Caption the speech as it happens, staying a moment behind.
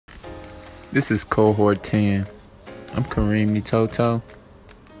This is cohort 10. I'm Kareem Toto,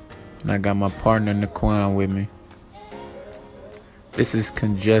 and I got my partner Naquan with me. This is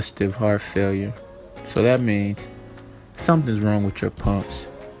congestive heart failure. So that means something's wrong with your pumps.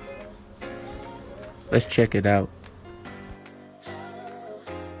 Let's check it out.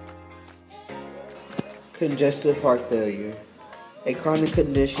 Congestive heart failure, a chronic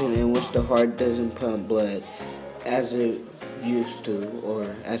condition in which the heart doesn't pump blood as it used to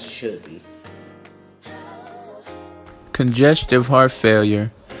or as it should be. Congestive heart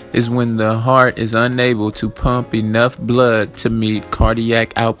failure is when the heart is unable to pump enough blood to meet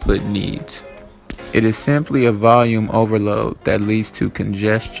cardiac output needs. It is simply a volume overload that leads to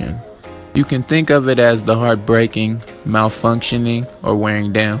congestion. You can think of it as the heart breaking, malfunctioning, or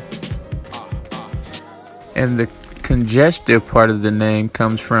wearing down. And the congestive part of the name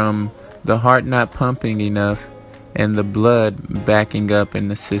comes from the heart not pumping enough and the blood backing up in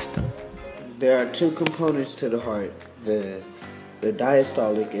the system. There are two components to the heart. The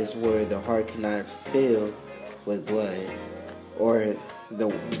diastolic is where the heart cannot fill with blood, or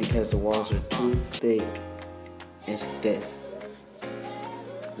because the walls are too thick and stiff.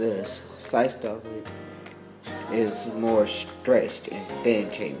 The systolic is more stretched and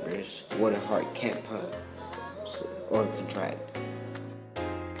thin chambers where the heart can't pump or contract.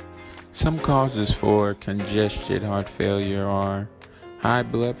 Some causes for congested heart failure are high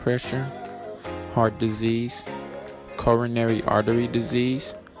blood pressure, heart disease, coronary artery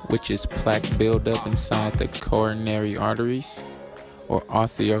disease, which is plaque buildup inside the coronary arteries, or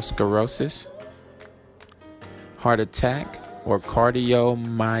atherosclerosis, heart attack, or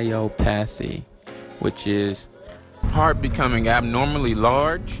cardiomyopathy, which is heart becoming abnormally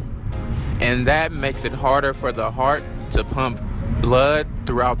large, and that makes it harder for the heart to pump blood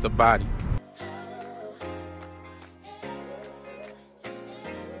throughout the body.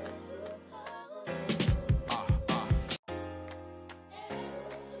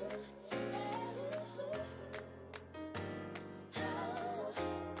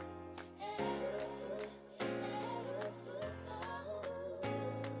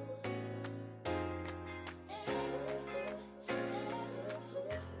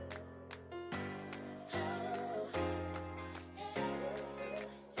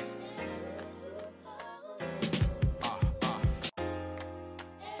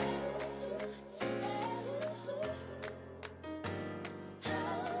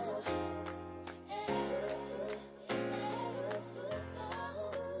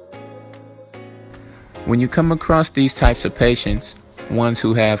 When you come across these types of patients, ones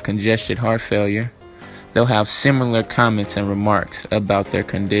who have congested heart failure, they'll have similar comments and remarks about their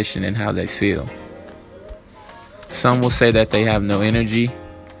condition and how they feel. Some will say that they have no energy,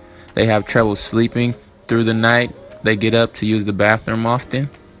 they have trouble sleeping through the night, they get up to use the bathroom often.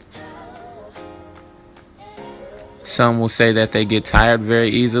 Some will say that they get tired very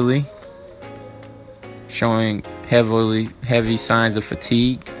easily, showing heavy signs of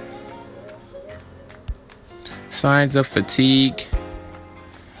fatigue. Signs of fatigue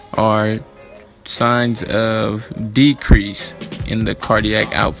are signs of decrease in the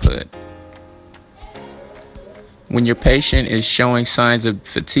cardiac output. When your patient is showing signs of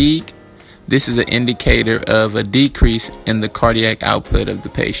fatigue, this is an indicator of a decrease in the cardiac output of the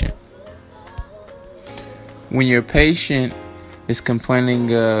patient. When your patient is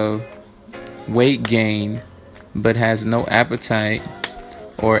complaining of weight gain but has no appetite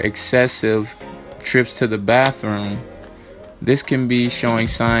or excessive trips to the bathroom, this can be showing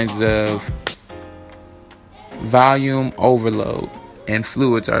signs of volume overload, and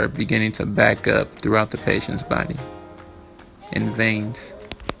fluids are beginning to back up throughout the patient's body and veins.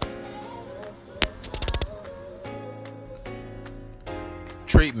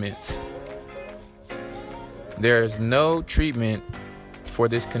 Treatments. There is no treatment for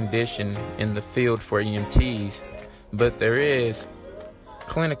this condition in the field for EMTs, but there is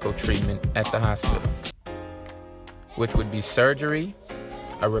clinical treatment at the hospital, which would be surgery,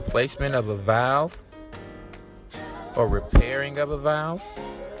 a replacement of a valve or repairing of a valve,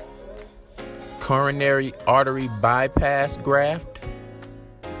 coronary artery bypass graft,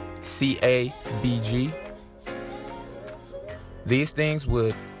 CABG. These things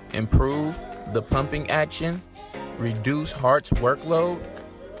would improve the pumping action, reduce heart's workload,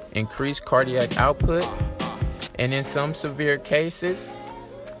 increase cardiac output, and in some severe cases,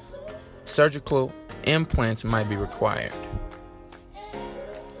 surgical implants might be required,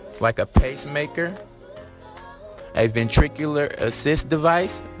 like a pacemaker, a ventricular assist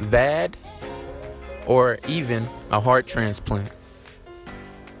device, VAD, or even a heart transplant.